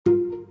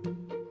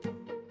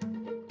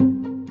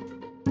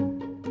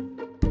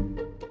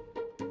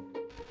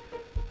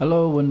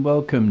Hello and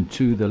welcome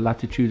to the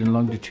Latitude and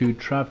Longitude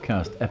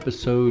Travcast,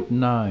 episode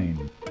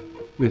 9.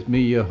 With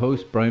me, your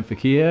host, Brian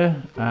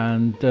Fakir,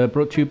 and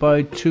brought to you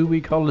by 2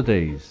 Week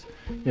Holidays.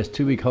 Yes,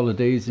 2 Week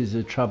Holidays is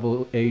a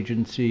travel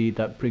agency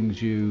that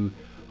brings you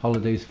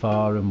holidays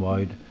far and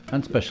wide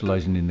and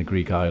specialising in the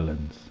Greek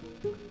islands.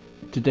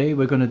 Today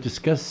we're going to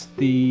discuss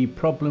the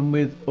problem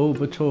with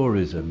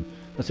over-tourism.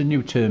 That's a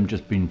new term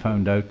just been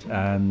found out,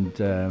 and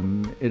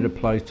it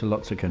applies to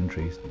lots of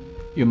countries.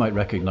 You might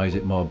recognise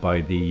it more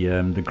by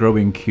the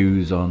growing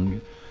queues on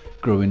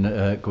going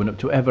up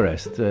to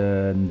Everest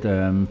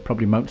and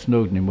probably Mount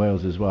Snowdon in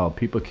Wales as well.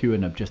 People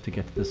queuing up just to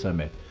get to the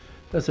summit.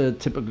 That's a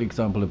typical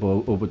example of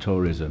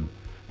over-tourism.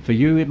 For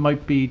you, it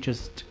might be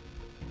just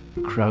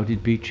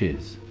crowded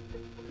beaches.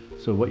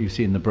 So what you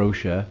see in the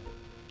brochure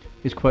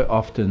is quite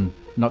often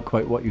not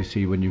quite what you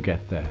see when you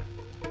get there.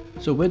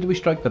 So where do we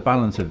strike the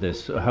balance of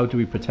this? How do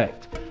we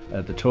protect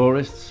the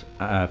tourists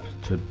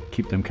to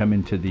keep them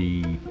coming to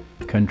the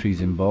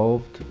countries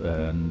involved,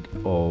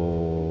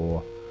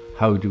 or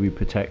how do we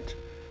protect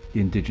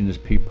the indigenous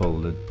people,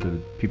 the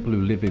people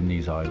who live in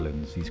these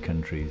islands, these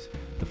countries,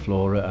 the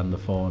flora and the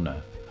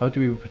fauna? How do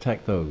we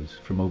protect those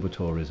from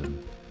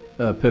over-tourism?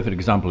 A perfect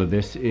example of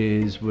this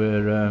is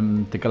where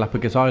the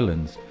Galapagos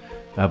Islands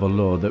have a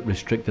law that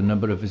restricts the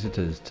number of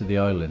visitors to the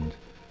island.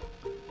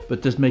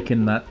 But does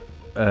making that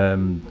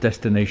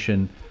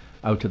destination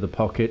out of the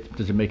pocket,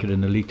 does it make it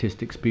an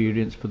elitist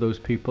experience for those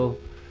people?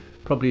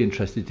 Probably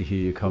interested to hear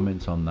your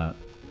comments on that.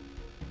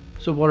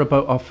 So what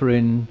about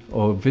offering,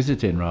 or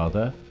visiting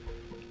rather,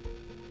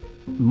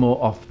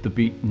 more off the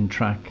beaten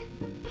track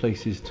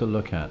places to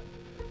look at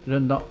that are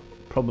not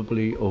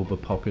probably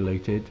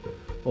overpopulated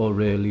or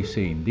rarely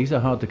seen? These are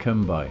hard to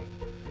come by,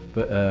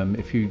 but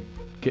if you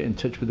get in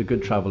touch with a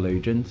good travel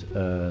agent,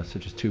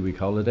 such as 2 Week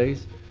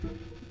Holidays,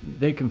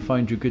 they can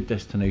find you good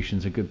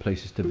destinations and good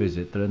places to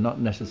visit that are not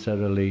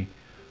necessarily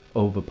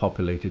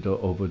overpopulated or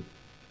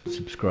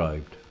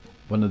oversubscribed.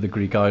 One of the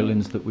Greek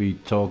islands that we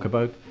talk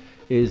about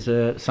is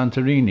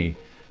Santorini.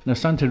 Now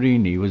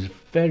Santorini was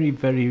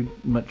very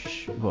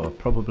much, well,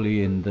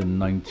 probably in the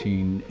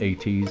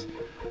 1980s,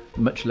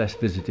 much less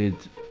visited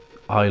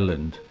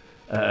island.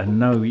 And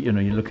now,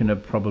 you're looking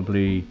at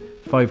probably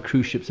 5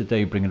 cruise ships a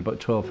day bringing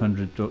about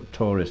 1,200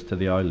 tourists to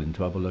the island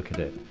to have a look at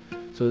it.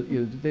 So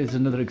there's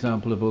another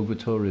example of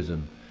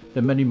over-tourism.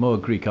 There are many more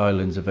Greek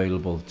islands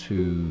available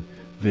to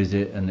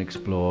visit and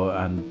explore,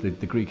 and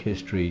the Greek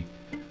history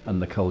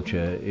and the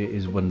culture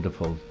is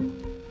wonderful.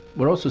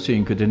 We're also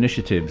seeing good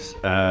initiatives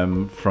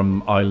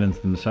from islands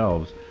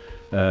themselves.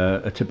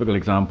 A typical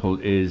example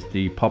is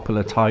the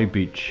popular Thai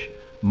beach,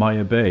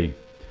 Maya Bay.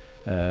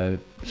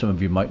 Some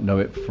of you might know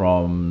it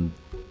from,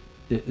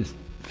 it is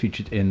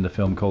featured in the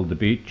film called The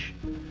Beach.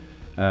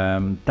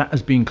 That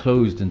has been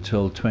closed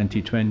until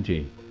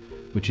 2020.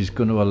 Which is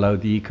going to allow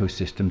the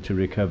ecosystem to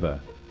recover,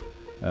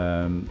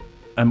 and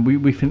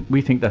we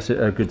think that's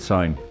a good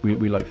sign.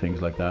 We like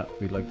things like that.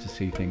 We'd like to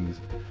see things,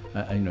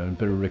 a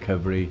bit of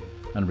recovery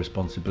and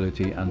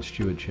responsibility and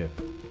stewardship.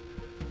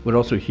 We're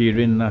also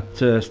hearing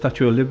that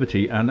Statue of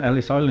Liberty and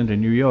Ellis Island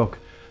in New York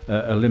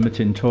are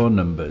limiting tour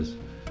numbers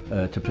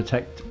to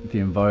protect the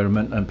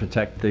environment and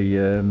protect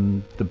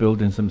the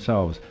buildings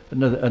themselves.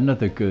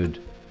 Another good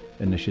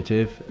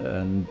initiative,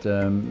 and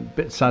a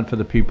bit sad for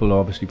the people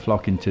obviously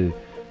flocking to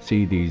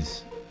see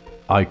these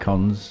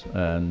icons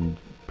and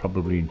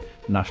probably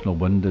national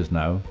wonders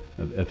now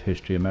of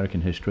history, American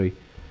history,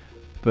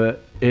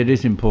 but it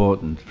is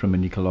important from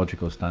an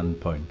ecological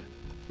standpoint.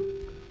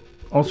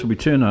 Also, we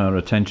turn our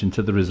attention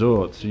to the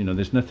resorts.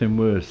 There's nothing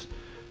worse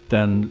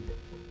than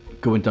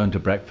going down to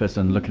breakfast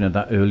and looking at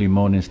that early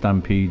morning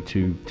stampede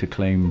to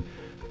claim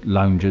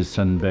lounges,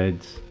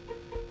 sunbeds,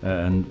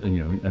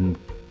 and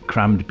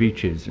crammed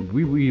beaches.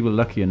 We were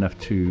lucky enough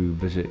to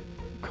visit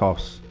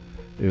Kos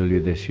earlier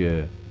this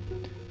year,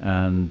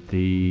 and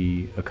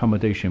the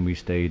accommodation we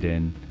stayed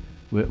in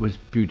was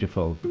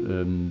beautiful.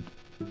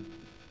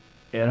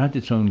 It had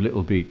its own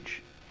little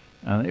beach,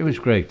 and it was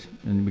great.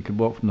 And we could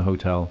walk from the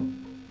hotel,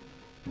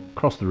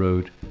 cross the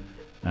road,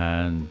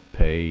 and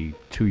pay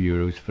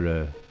 €2 for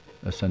a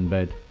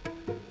sunbed,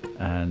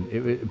 and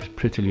it was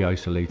prettily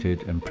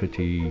isolated and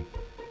pretty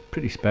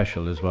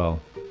special as well.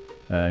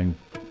 And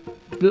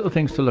little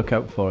things to look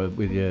out for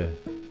with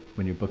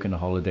when you're booking a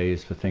holiday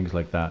is for things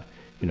like that.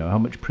 How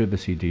much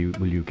privacy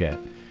will you get?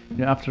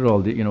 After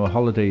all, a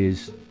holiday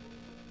is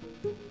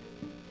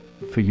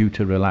for you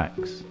to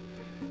relax.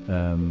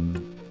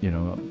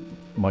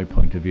 My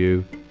point of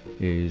view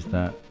is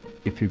that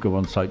if you go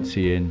on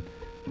sightseeing,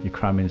 you're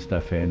cramming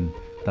stuff in,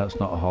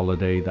 that's not a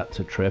holiday, that's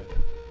a trip.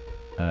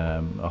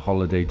 A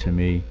holiday to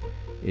me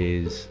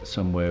is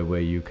somewhere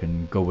where you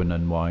can go and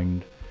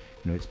unwind.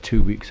 It's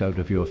 2 weeks out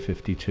of your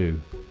 52,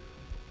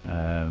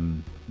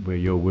 where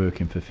you're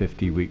working for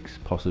 50 weeks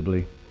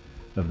possibly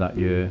of that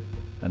year,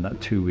 and that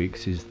 2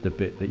 weeks is the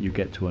bit that you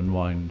get to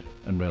unwind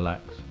and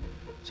relax.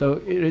 So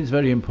it is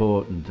very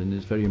important, and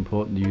it's very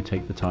important that you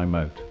take the time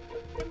out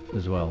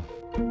as well.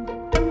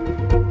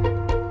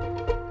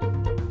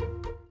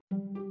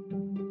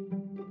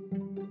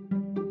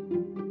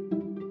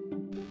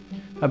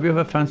 Have you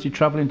ever fancied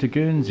travelling to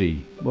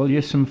Guernsey? Well,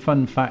 here's some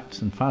fun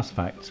facts and fast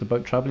facts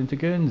about travelling to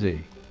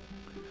Guernsey.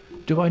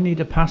 Do I need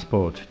a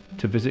passport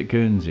to visit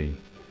Guernsey?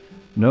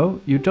 No,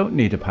 you don't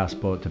need a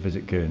passport to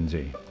visit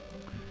Guernsey.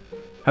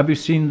 Have you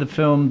seen the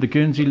film The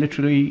Guernsey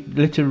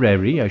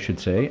Literary,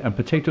 and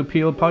Potato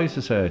Peel Pie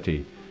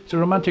Society? It's a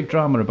romantic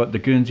drama about the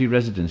Guernsey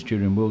residents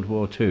during World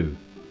War II.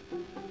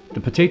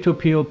 The Potato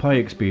Peel Pie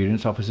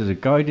experience offers a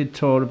guided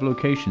tour of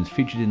locations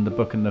featured in the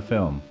book and the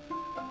film.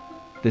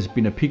 There's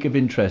been a peak of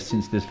interest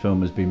since this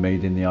film has been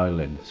made in the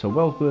island, so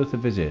well worth a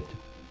visit,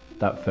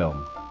 that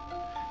film.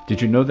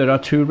 Did you know there are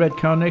 2 Red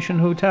Carnation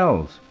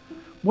hotels?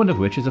 One of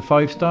which is a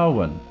 5-star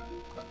one.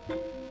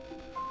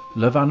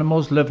 Love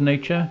animals, love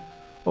nature?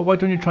 Or why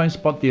don't you try and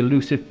spot the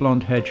elusive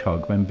blonde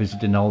hedgehog when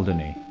visiting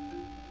Alderney?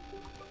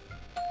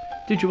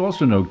 Did you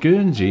also know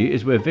Guernsey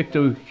is where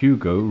Victor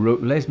Hugo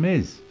wrote Les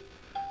Mis?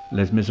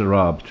 Les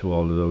Miserables to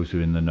all of those who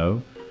are in the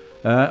know.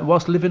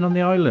 Whilst living on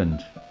the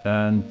island,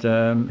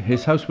 and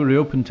his house will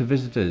reopen to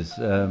visitors,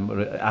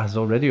 has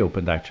already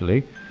opened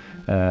actually,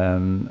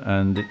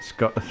 and it's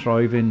got a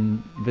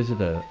thriving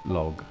visitor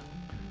log.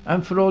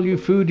 And for all you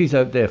foodies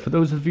out there, for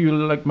those of you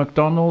who like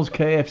McDonald's,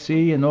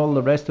 KFC and all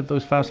the rest of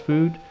those fast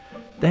food,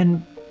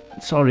 then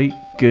sorry,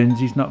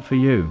 Guernsey's not for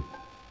you.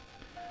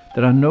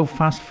 There are no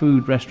fast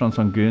food restaurants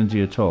on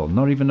Guernsey at all,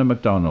 not even a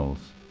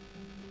McDonald's.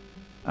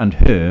 And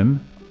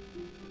Herm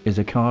is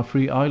a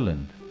car-free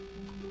island.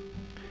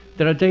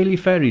 There are daily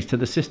ferries to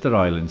the sister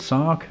islands,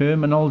 Sark,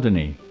 Herm and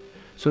Alderney.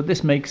 So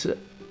this makes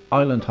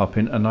island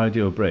hopping an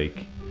ideal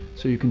break.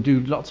 So you can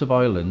do lots of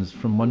islands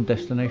from one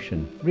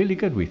destination. Really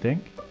good, we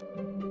think.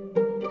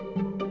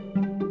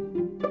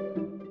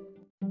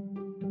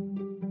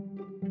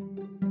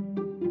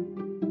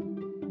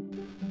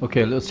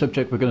 Okay, a little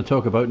subject we're going to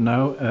talk about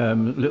now. A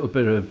little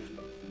bit of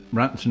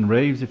rants and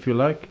raves, if you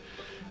like.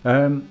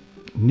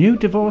 New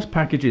divorce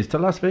packages to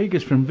Las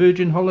Vegas from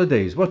Virgin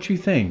Holidays. What do you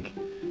think?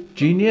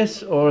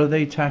 Genius or are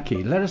they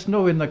tacky? Let us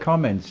know in the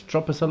comments.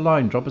 Drop us a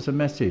line, drop us a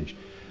message.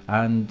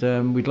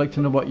 And we'd like to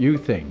know what you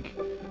think.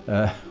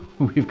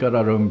 We've got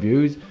our own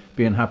views.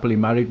 Being happily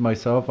married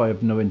myself, I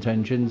have no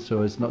intentions,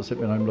 so it's not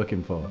something I'm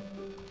looking for.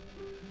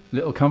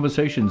 Little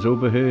conversations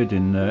overheard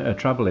in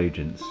travel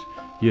agents.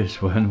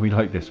 Yes, one, we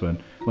like this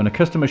one. When a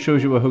customer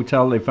shows you a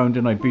hotel they found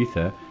in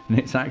Ibiza, and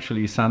it's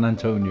actually San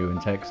Antonio in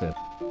Texas.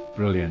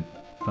 Brilliant.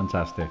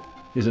 Fantastic.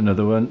 Here's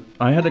another one.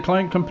 I had a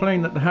client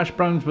complain that the hash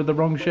browns were the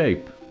wrong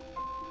shape.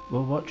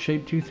 Well, what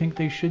shape do you think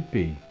they should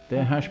be?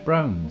 They're hash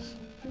browns.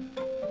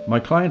 My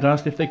client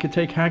asked if they could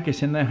take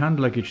haggis in their hand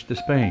luggage to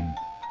Spain.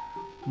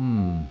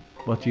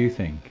 What do you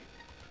think?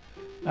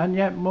 And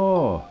yet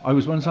more. I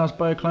was once asked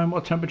by a client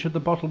what temperature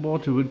the bottled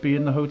water would be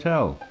in the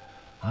hotel.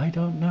 I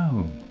don't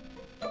know.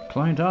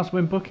 Client asked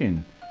when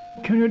booking,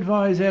 can you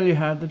advise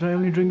Elihad that I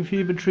only drink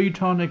Fever Tree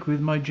tonic with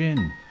my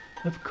gin?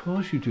 Of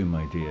course you do,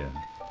 my dear.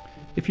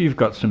 If you've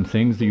got some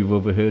things that you've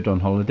overheard on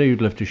holiday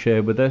you'd love to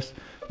share with us,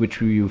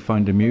 which you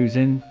find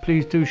amusing,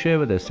 please do share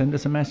with us. Send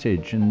us a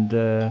message and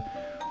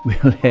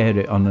we'll hear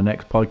it on the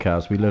next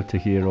podcast. We love to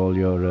hear all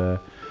your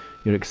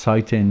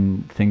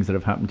exciting things that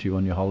have happened to you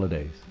on your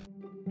holidays.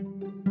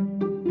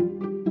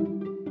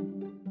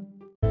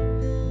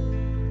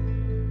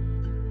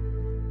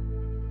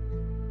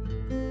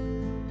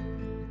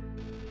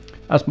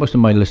 As most of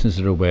my listeners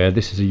are aware,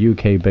 this is a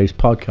UK-based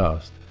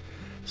podcast.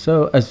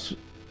 So as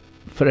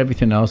for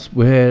everything else,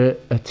 we're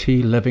a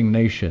tea-loving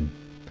nation.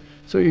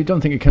 So you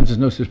don't think it comes as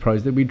no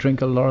surprise that we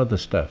drink a lot of the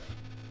stuff.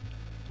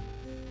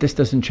 This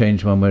doesn't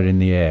change when we're in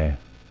the air,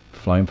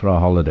 flying for our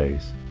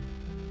holidays.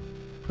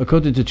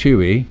 According to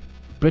TUI,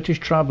 British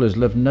travellers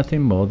love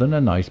nothing more than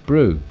a nice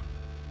brew.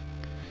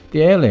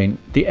 The airline,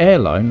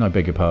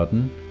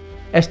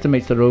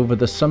 estimates that over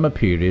the summer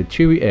period,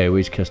 TUI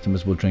Airways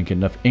customers will drink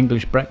enough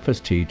English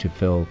breakfast tea to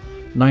fill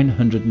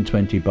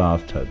 920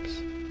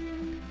 bathtubs.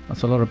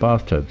 That's a lot of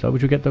bathtubs. How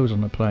would you get those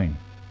on a plane?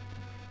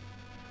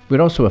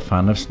 We're also a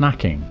fan of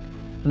snacking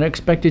and are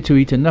expected to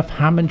eat enough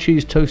ham and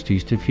cheese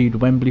toasties to feed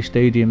Wembley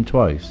Stadium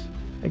twice.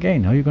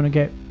 Again, how are you going to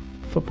get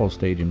football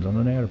stadiums on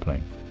an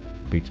aeroplane?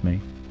 Beats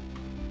me.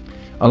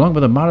 Along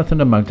with a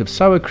marathon amount of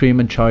sour cream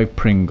and chive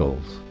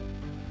Pringles.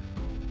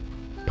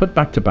 Put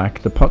back to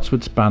back, the pots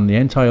would span the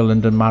entire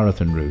London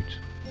Marathon route.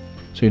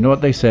 So you know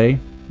what they say,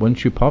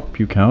 once you pop,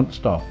 you can't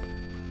stop.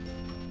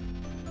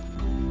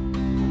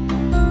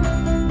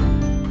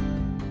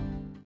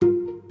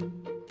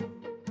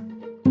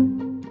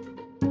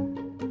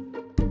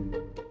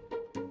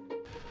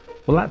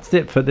 Well, that's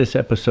it for this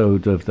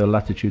episode of the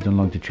Latitude and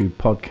Longitude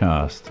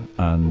podcast,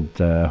 and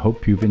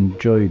hope you've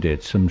enjoyed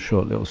it. Some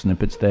short little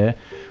snippets there.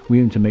 We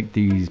aim to make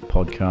these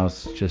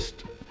podcasts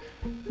just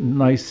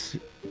nice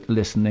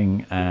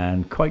listening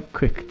and quite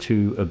quick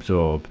to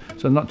absorb,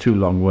 so not too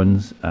long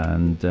ones,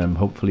 and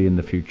hopefully in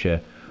the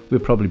future we'll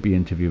probably be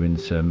interviewing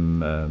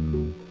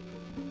some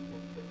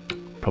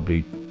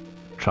probably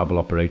travel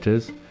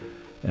operators.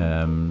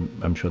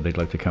 I'm sure they'd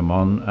like to come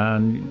on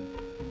and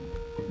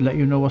let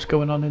you know what's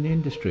going on in the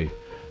industry.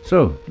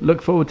 So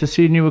look forward to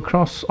seeing you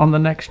across on the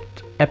next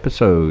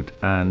episode,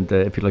 and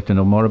if you'd like to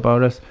know more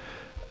about us,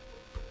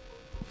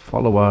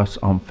 follow us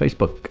on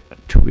Facebook,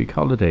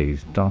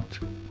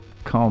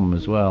 twoweekholidays.com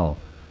as well.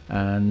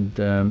 And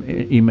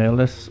email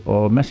us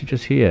or message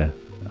us here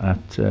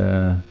at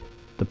the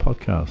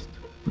podcast.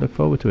 Look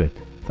forward to it.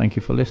 Thank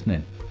you for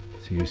listening.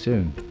 See you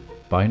soon.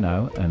 Bye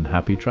now and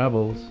happy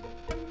travels.